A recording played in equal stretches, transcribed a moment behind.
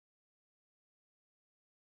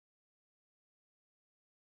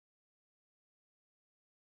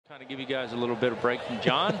Trying to give you guys a little bit of break from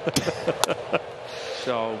John.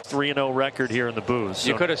 So 3-0 record here in the booth. So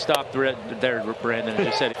you could have stopped there, Brandon, and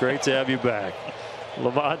just said great to have you back.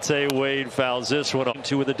 Levante Wade fouls this one up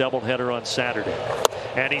 2 with a doubleheader on Saturday.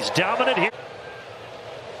 And he's dominant here.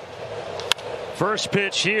 First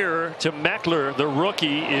pitch here to Meckler, the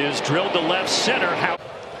rookie, is drilled to left center.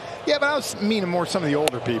 Yeah, but I was meaning more some of the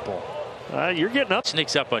older people. You're getting up.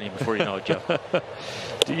 Sneaks up on you before you know it, Jeff.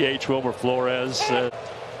 DH Wilmer Flores.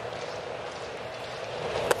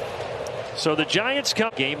 So the Giants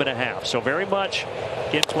come game and a half. So very much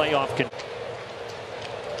in playoff.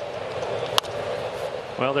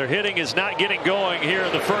 Well, their hitting is not getting going here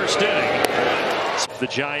in the first inning. The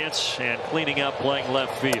Giants and cleaning up, playing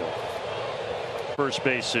left field. First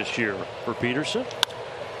base this year for Peterson.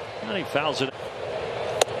 And he fouls it.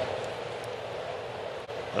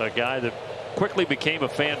 A guy that quickly became a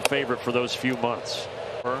fan favorite for those few months.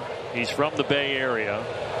 He's from the Bay Area.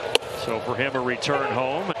 So for him, a return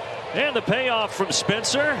home. And the payoff from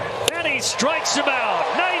Spencer. And he strikes him out.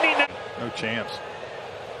 99. No chance.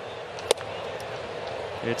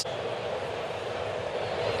 It's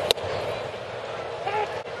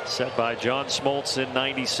set by John Smoltz in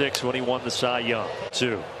 '96 when he won the Cy Young.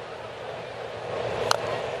 2.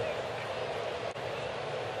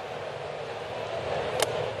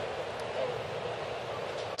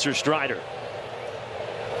 Strider.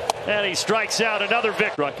 And he strikes out another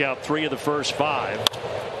Vic. Struck out 3 of the first 5.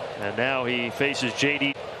 And now he faces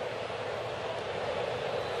JD.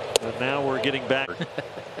 But now we're getting back.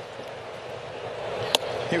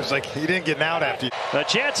 He was like, he didn't get an out after you. A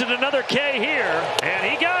chance at another K here. And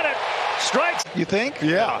he got it. Strikes. You think?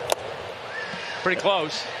 Yeah. Pretty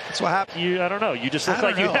close. That's what happened. I don't know. You just look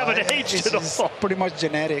like you haven't aged at all. Pretty much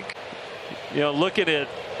genetic. You know, looking at.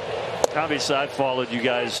 Obviously, I followed you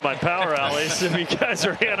guys. My power alleys. You guys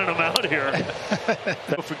are handing them out here.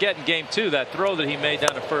 Don't forget in game 2 that throw that he made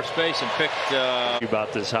down to first base and picked.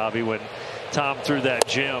 About this hobby when Tom threw that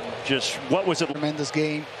gem. Just what was it? Tremendous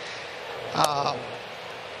game.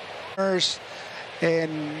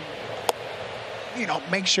 And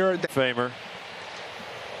make sure that Famer.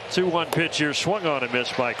 2-1 pitch here, swung on and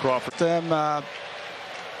missed by Crawford. them.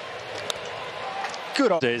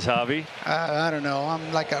 Good Days hobby. I don't know.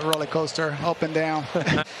 I'm like a roller coaster, up and down.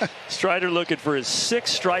 Strider looking for his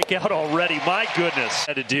 6th strikeout already. My goodness.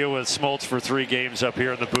 Had to deal with Smoltz for 3 games up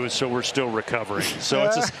here in the booth, so we're still recovering. So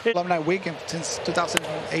it's a alumni weekend since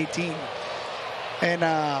 2018, and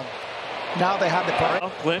now they have the party.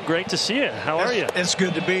 Well, Glenn, great to see you. How are you? It's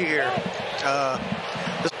good to be here.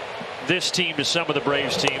 This team is some of the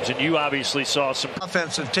Braves teams, and you obviously saw some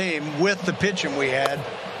Offensive team with the pitching we had.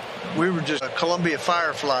 We were just Columbia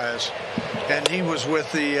Fireflies, and he was with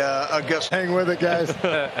the Augusta. Hang with it, guys.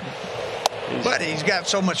 But he's got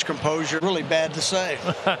so much composure. Really bad to say.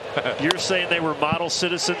 You're saying they were model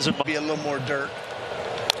citizens and Be a little more dirt.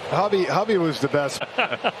 Hubby was the best.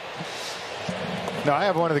 No, I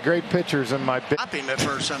have one of the great pitchers in my. Stop him at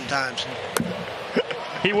first sometimes.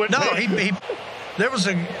 he wouldn't. No, he there was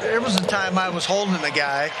a time I was holding a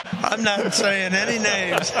guy. I'm not saying any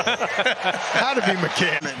names. How to be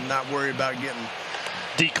mechanic And not worry about getting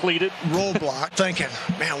decleated. roadblock. Thinking,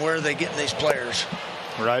 man, where are they getting these players?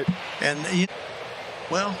 right. And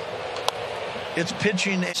well, it's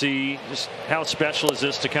pitching. See just how special is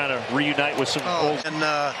this to kind of reunite with some old.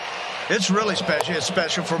 And it's really special. It's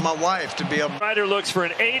special for my wife to be able. Strider looks for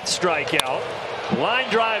an 8th strikeout. Line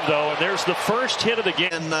drive though, and there's the first hit of the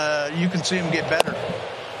game. And you can see him get better.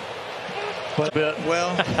 But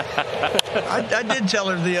Well, I did tell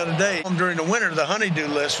her the other day during the winter the honeydew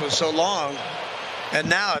list was so long, and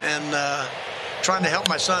now trying to help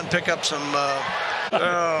my son pick up some.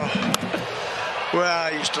 Well,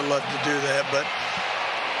 I used to love to do that, but.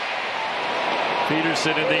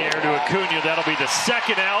 Peterson in the air to Acuna. That'll be the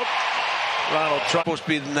 2nd out. Ronald Trump Supposed to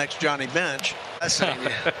be the next Johnny Bench.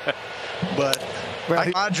 But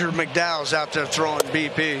Roger McDowell's out there throwing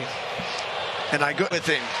BP, and I go with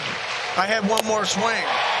him. I had one more swing.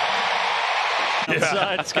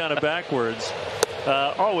 inside. It's kind of backwards.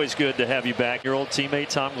 Always good to have you back. Your old teammate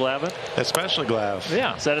Tom Glavine. Especially Glav.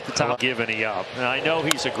 Yeah, said at the top, give any up. And I know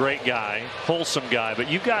he's a great guy, wholesome guy, but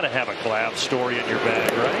you've got to have a Glav story in your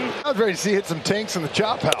bag, right? I was ready to see hit some tanks in the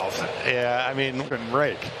chop house. Yeah, I mean, And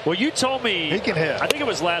rake. Well, you told me He can hit. I think it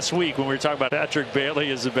was last week when we were talking about Patrick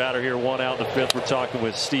Bailey as a batter here, 1 out in the 5th. We're talking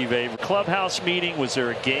with Steve Avery. Clubhouse meeting. Was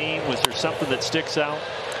there a game? Was there something that sticks out?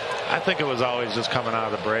 I think it was always just coming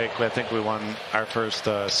out of the break. I think we won our first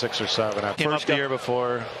 6 or 7. I came up the year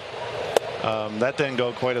before. That didn't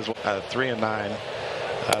go quite as well. 3 and 9.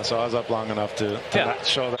 So I was up long enough to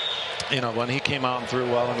show that. You know, when he came out and threw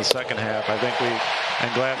well in the second half, I think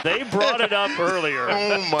And glad they brought it up earlier.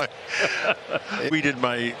 Oh my! We did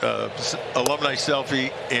my alumni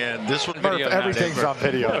selfie, and this one. Murph, everything's on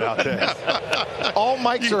video out there. All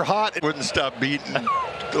mics are hot. It wouldn't stop beating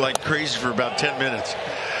like crazy for about 10 minutes.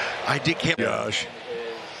 I did can't. Gosh.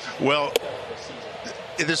 Well,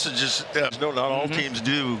 this is just no. Not all teams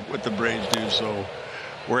do what the Braves do, so.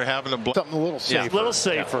 We're having something a little safer. A little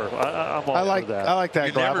safer. Yeah. I'm all for that. I like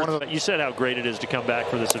that. You said how great it is to come back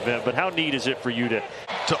for this event, but how neat is it for you to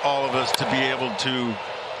all of us to be able to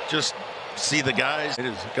just see the guys? It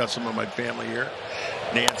has got some of my family here,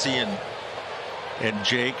 Nancy and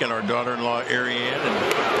Jake and our daughter-in-law Ariane.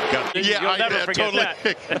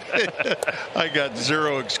 I got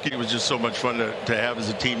zero excuse. It was just so much fun to have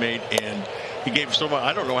as a teammate, and he gave so much.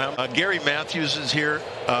 I don't know how. Gary Matthews is here,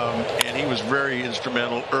 and he was very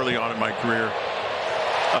instrumental early on in my career.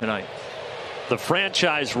 Tonight, the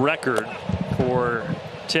franchise record for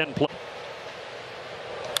 10 play.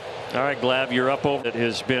 All right, Glav, you're up over. It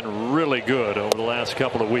has been really good over the last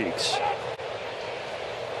couple of weeks.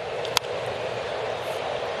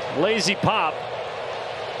 Lazy pop.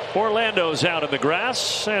 Orlando's out in the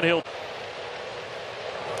grass, and he'll.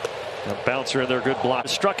 A bouncer in there, good block.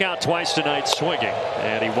 Struck out twice tonight swinging,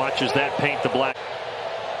 and he watches that paint the black.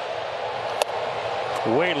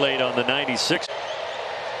 Way late on the 96.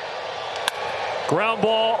 Ground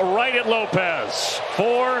ball right at Lopez.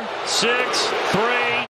 4-6-3.